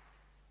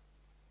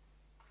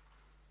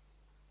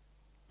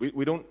 They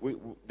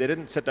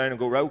didn't sit down and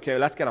go, right, okay,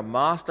 let's get a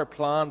master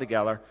plan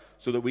together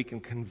so that we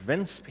can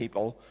convince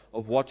people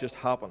of what just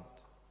happened.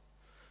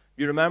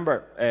 You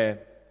remember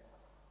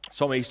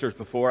some Easters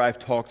before, I've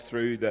talked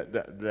through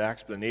the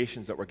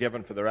explanations that were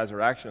given for the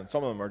resurrection, and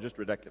some of them are just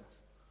ridiculous.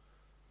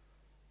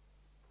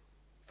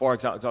 For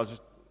example, I'll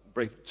just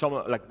brief.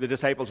 Like the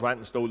disciples went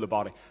and stole the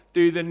body.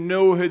 Do they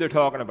know who they're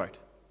talking about?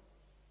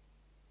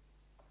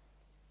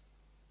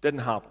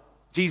 Didn't happen.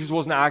 Jesus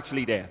wasn't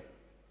actually dead.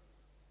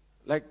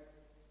 Like,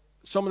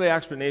 some of the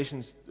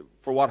explanations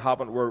for what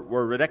happened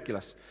were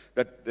ridiculous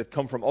that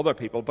come from other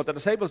people, but the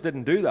disciples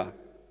didn't do that.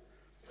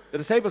 The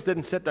disciples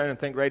didn't sit down and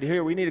think, right,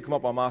 here, we need to come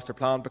up with a master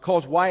plan,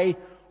 because why?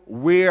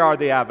 We are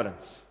the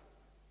evidence.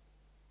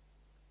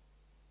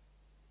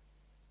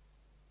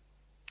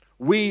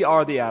 We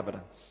are the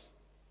evidence.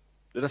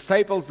 The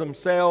disciples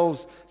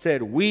themselves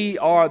said, we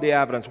are the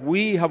evidence.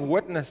 We have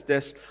witnessed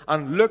this,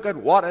 and look at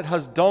what it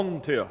has done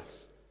to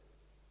us.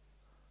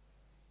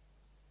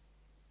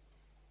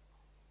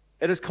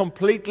 It has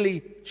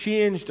completely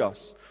changed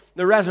us.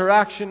 The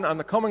resurrection and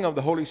the coming of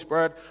the Holy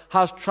Spirit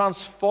has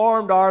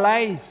transformed our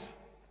lives.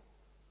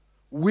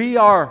 We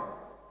are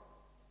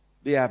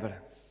the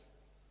evidence.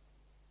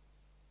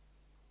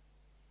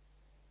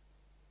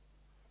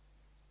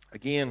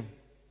 Again,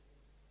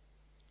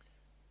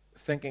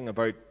 thinking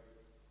about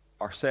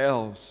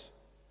ourselves,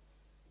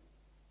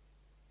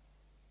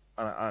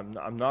 and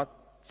I'm not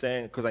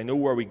saying, because I know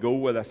where we go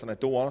with this, and I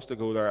don't want us to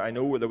go there. I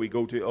know that we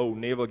go to,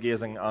 navel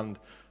gazing, and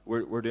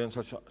we're doing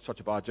such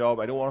a bad job.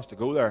 I don't want us to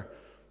go there.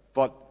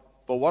 But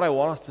what I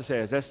want us to say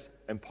is this: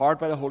 empowered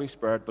by the Holy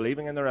Spirit,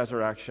 believing in the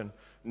resurrection,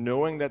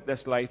 knowing that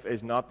this life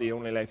is not the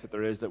only life that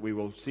there is, that we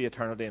will see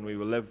eternity and we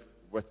will live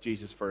with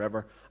Jesus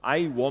forever.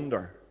 I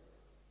wonder,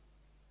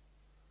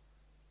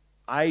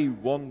 are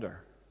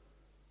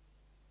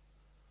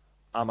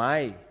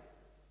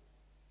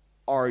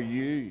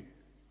you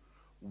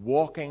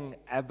walking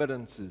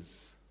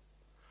evidences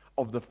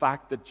of the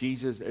fact that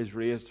Jesus is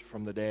raised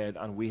from the dead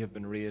and we have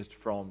been raised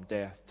from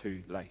death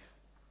to life?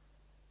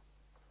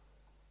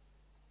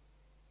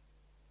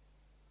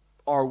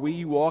 Are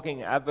we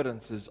walking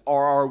evidences,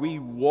 or are we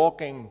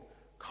walking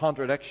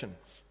contradictions?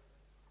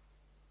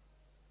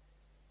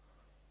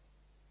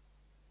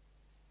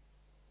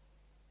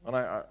 And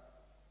I'd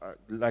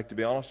like to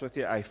be honest with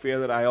you, I fear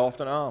that I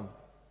often am.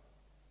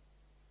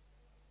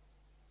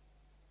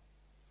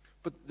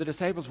 But the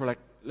disciples were like,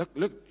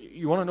 look,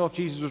 you want to know if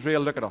Jesus was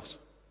real? Look at us.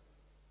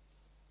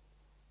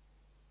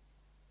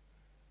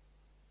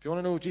 If you want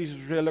to know if Jesus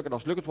was real, look at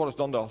us. Look at what it's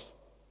done to us.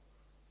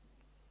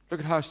 Look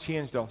at how it's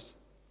changed us.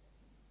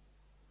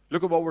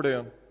 Look at what we're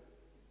doing.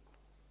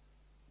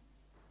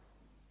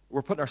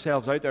 We're putting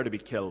ourselves out there to be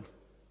killed.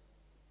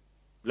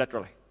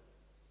 Literally.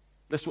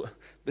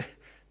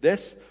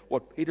 This,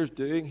 what Peter's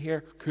doing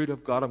here, could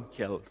have got him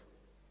killed.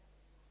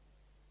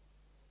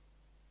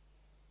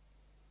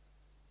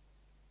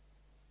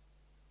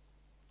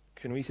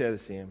 Can we say the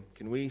same?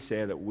 Can we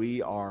say that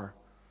we are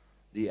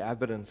the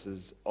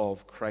evidences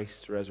of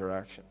Christ's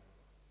resurrection?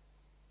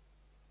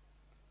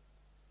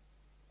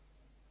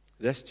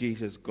 This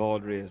Jesus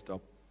God raised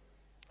up,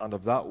 and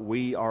of that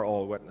we are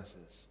all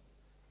witnesses,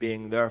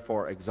 being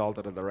therefore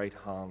exalted at the right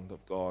hand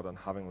of God, and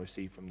having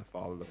received from the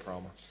Father the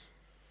promise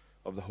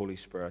of the Holy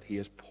Spirit. He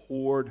has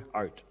poured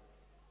out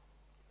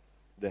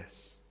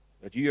this,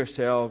 that you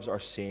yourselves are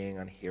seeing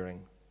and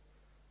hearing.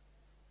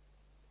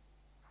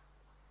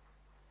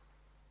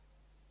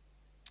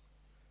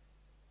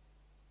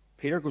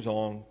 Peter goes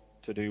on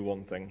to do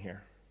one thing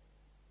here,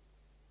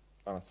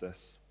 and it's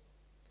this.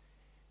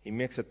 He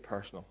makes it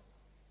personal.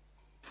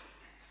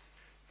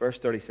 Verse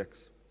 36.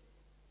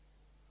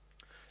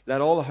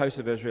 Let all the house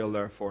of Israel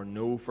therefore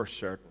know for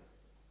certain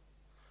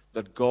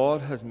that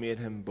God has made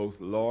him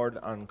both Lord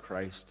and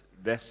Christ,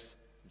 this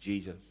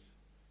Jesus,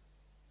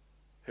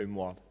 whom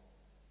what?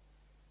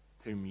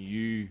 Whom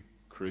you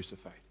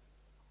crucified.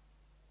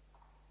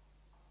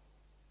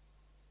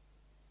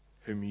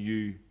 Whom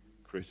you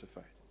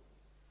crucified.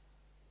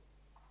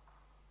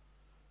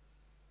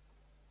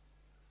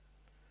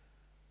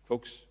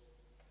 Folks,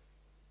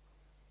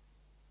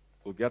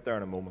 we'll get there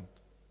in a moment.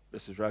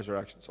 This is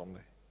Resurrection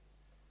Sunday.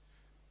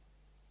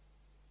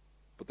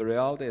 But the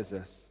reality is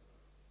this.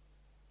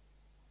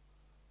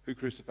 Who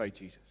crucified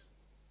Jesus?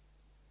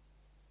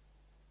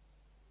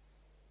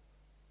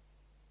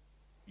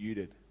 You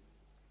did.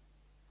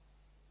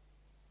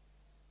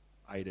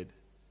 I did.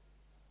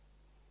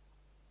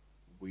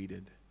 We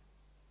did.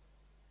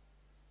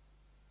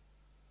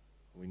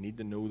 We need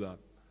to know that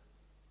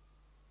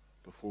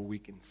before we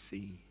can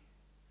see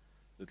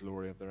the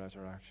glory of the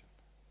resurrection.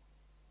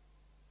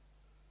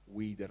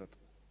 We did it.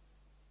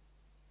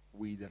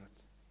 We did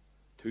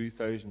it.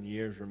 2,000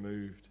 years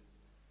removed,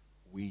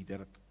 we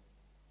did it.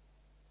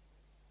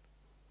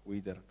 We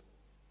did it.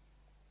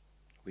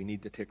 We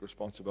need to take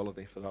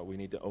responsibility for that. We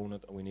need to own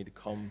it, and we need to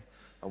come,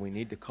 and we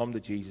need to come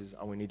to Jesus,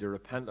 and we need to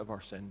repent of our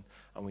sin,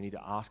 and we need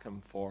to ask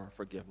him for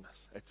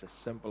forgiveness. It's as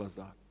simple as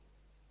that.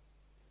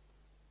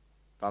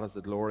 That is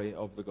the glory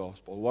of the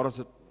gospel. What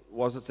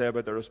does it say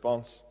about the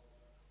response?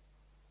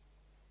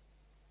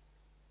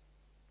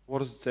 What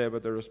does it say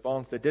about the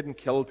response? They didn't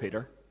kill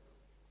Peter.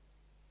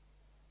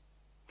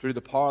 Through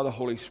the power of the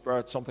Holy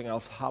Spirit, something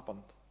else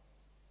happened.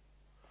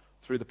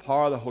 Through the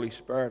power of the Holy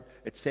Spirit,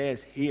 it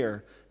says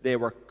here, they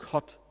were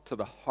cut to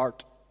the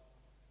heart.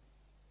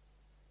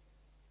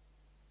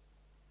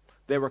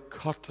 They were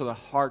cut to the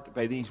heart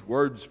by these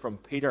words from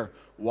Peter.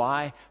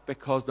 Why?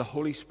 Because the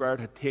Holy Spirit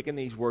had taken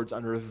these words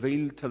and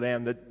revealed to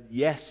them that,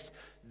 yes,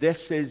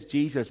 this is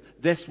Jesus.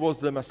 This was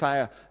the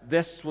Messiah.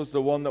 This was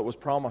the one that was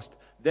promised.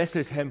 This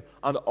is him.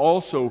 And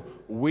also,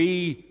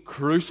 we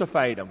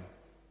crucified him.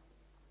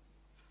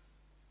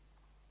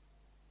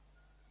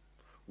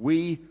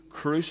 We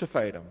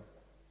crucified him.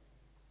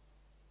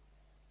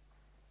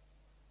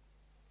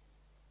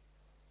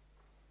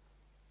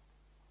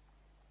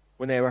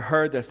 When they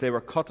heard this, they were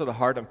cut to the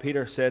heart, and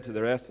Peter said to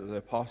the rest of the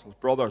apostles,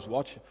 brothers,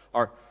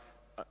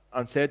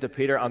 and said to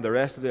Peter and the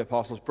rest of the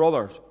apostles,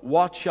 brothers,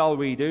 what shall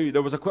we do?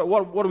 There was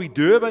what do we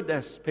do about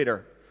this,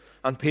 Peter?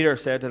 And Peter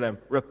said to them,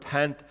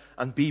 repent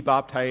and be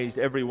baptized,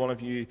 every one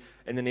of you,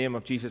 in the name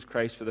of Jesus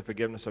Christ for the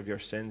forgiveness of your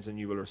sins, and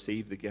you will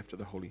receive the gift of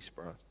the Holy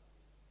Spirit.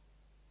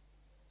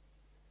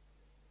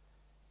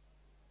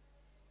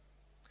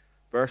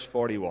 Verse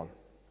 41.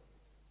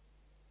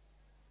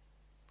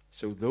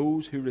 So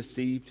those who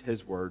received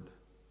his word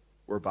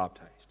were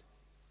baptized.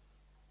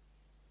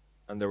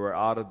 And there were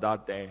added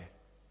that day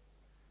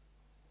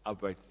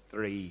about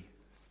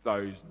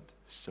 3,000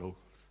 souls.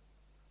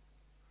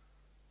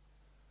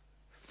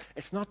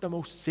 It's not the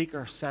most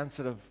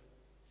seeker-sensitive,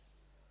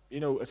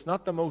 it's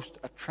not the most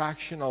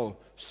attractional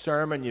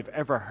sermon you've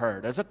ever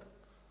heard, is it?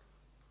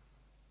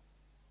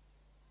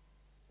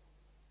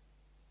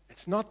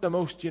 It's not the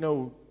most,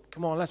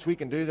 come on, we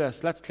can do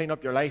this, let's clean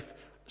up your life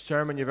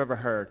sermon you've ever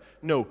heard.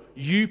 No,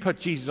 you put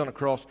Jesus on a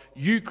cross,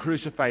 you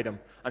crucified him,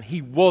 and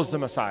he was the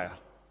Messiah.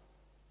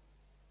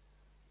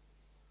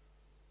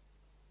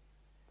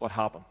 What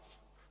happens?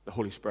 The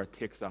Holy Spirit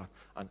takes that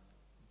and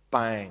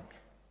bang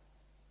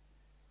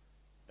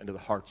into the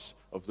hearts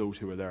of those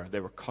who were there.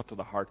 They were cut to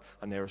the heart,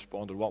 and they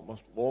responded, what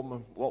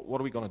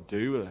are we going to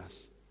do with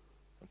this?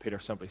 And Peter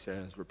simply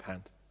says,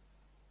 repent,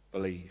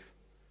 believe,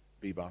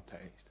 be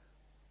baptized,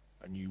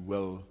 and you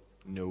will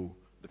know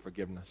the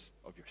forgiveness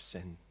of your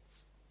sins.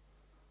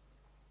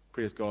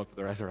 Praise God for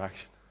the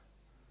resurrection.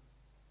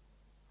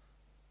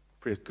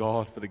 Praise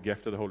God for the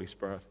gift of the Holy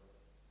Spirit.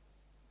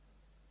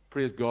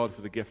 Praise God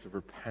for the gift of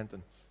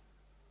repentance.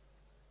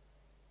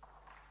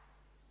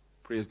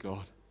 Praise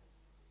God.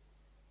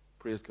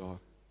 Praise God.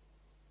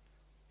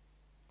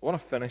 I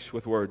want to finish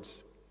with words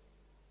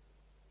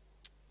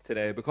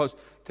today, because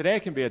today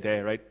can be a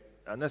day, right?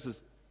 And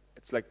it's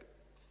like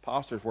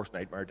pastor's worst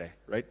nightmare day,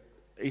 right?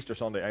 Easter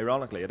Sunday,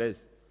 ironically it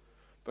is.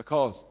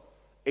 Because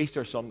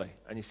Easter Sunday,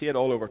 and you see it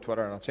all over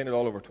Twitter, and I've seen it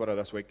all over Twitter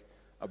this week,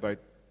 about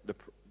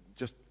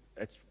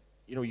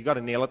you got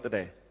to nail it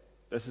today.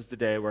 This is the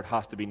day where it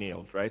has to be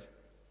nailed, right?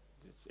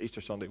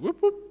 Easter Sunday,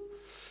 whoop, whoop,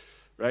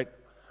 right?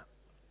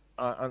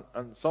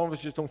 And some of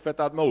us just don't fit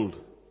that mold,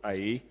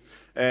 i.e.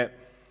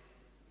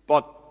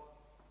 But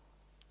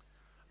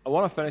I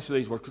want to finish with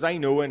these words, because I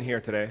know in here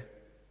today,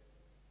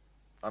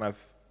 and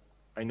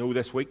I know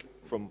this week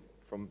from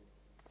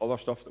other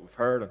stuff that we've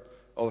heard and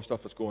other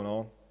stuff that's going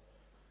on,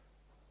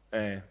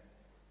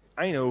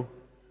 I know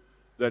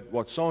that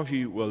what some of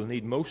you will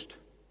need most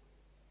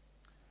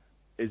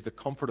is the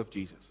comfort of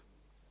Jesus.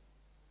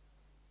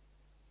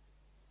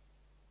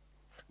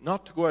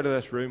 Not to go out of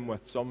this room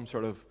with some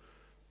sort of,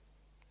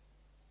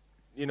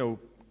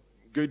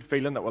 good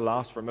feeling that will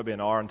last for maybe an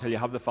hour until you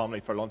have the family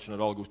for lunch and it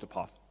all goes to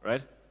pot,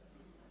 right?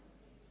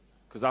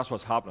 Because that's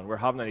what's happening. We're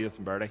having an Edith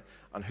and Bertie,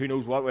 and who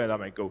knows what way that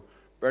might go.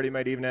 Bertie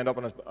might even end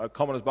up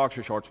come in his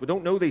boxer shorts. We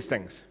don't know these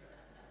things.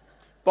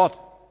 But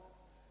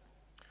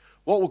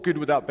what good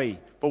would that be?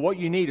 But what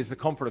you need is the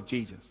comfort of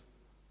Jesus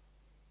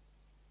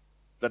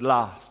that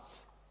lasts,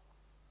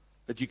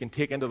 that you can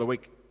take into the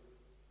week,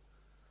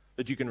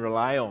 that you can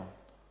rely on,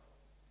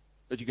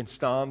 that you can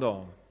stand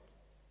on.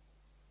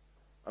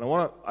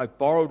 And I've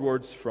borrowed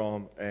words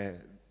from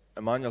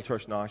Emmanuel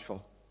Church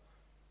Nashville.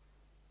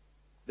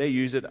 They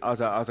use it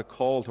as a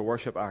call to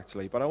worship,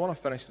 actually. But I want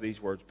to finish with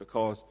these words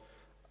because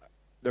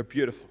they're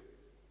beautiful.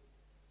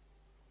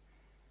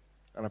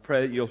 And I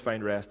pray that you'll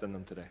find rest in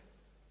them today.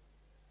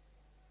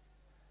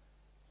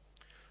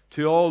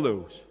 To all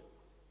those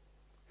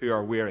who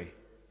are weary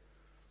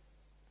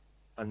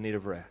and need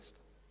of rest,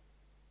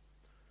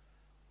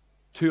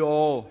 to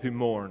all who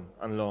mourn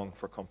and long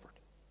for comfort,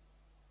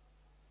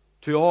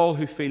 to all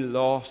who feel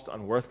lost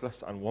and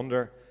worthless and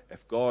wonder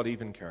if God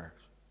even cares,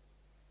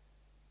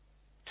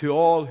 to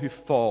all who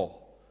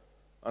fall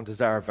and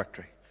desire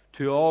victory,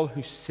 to all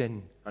who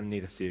sin and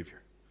need a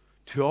Savior,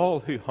 to all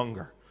who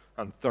hunger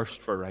and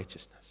thirst for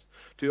righteousness,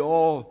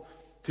 to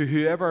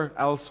whoever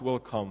else will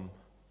come,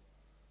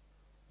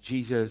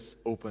 Jesus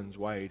opens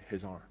wide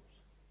his arms.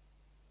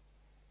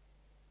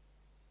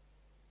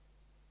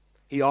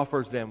 He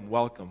offers them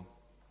welcome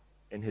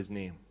in his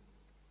name.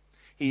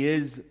 He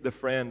is the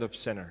friend of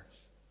sinners.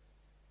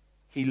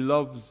 He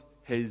loves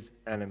his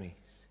enemies.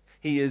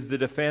 He is the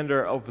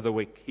defender of the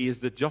weak. He is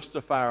the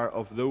justifier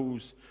of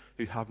those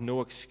who have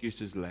no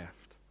excuses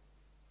left.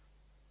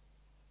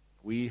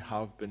 We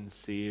have been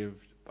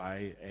saved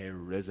by a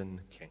risen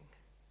King.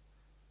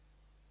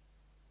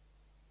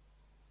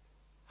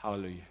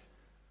 Hallelujah.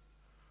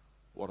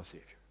 What a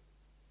Savior.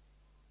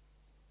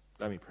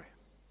 Let me pray.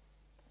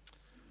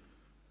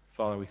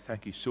 Father, we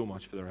thank you so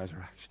much for the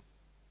resurrection.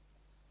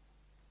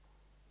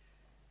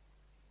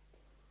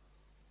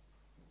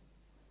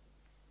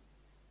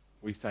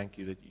 We thank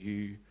you that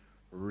you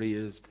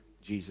raised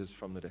Jesus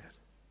from the dead.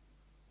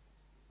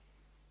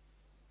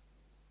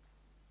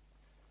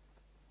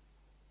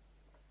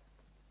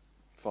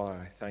 Father,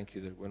 I thank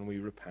you that when we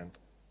repent,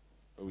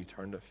 or we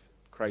turn to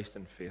Christ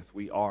in faith,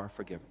 we are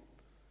forgiven.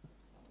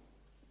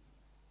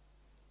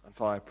 And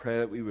Father, I pray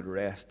that we would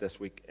rest this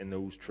week in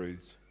those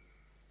truths.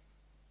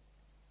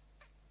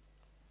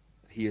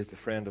 That he is the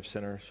friend of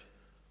sinners.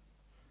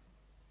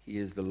 He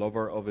is the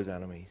lover of his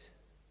enemies.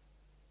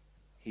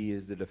 He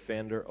is the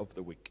defender of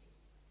the weak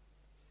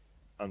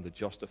and the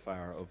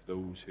justifier of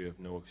those who have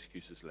no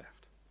excuses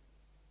left.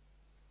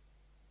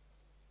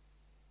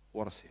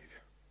 What a Savior.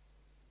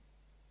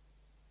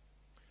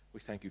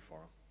 We thank you for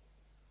him.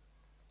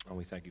 And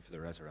we thank you for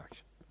the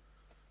resurrection.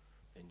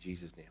 In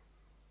Jesus' name,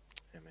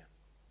 amen.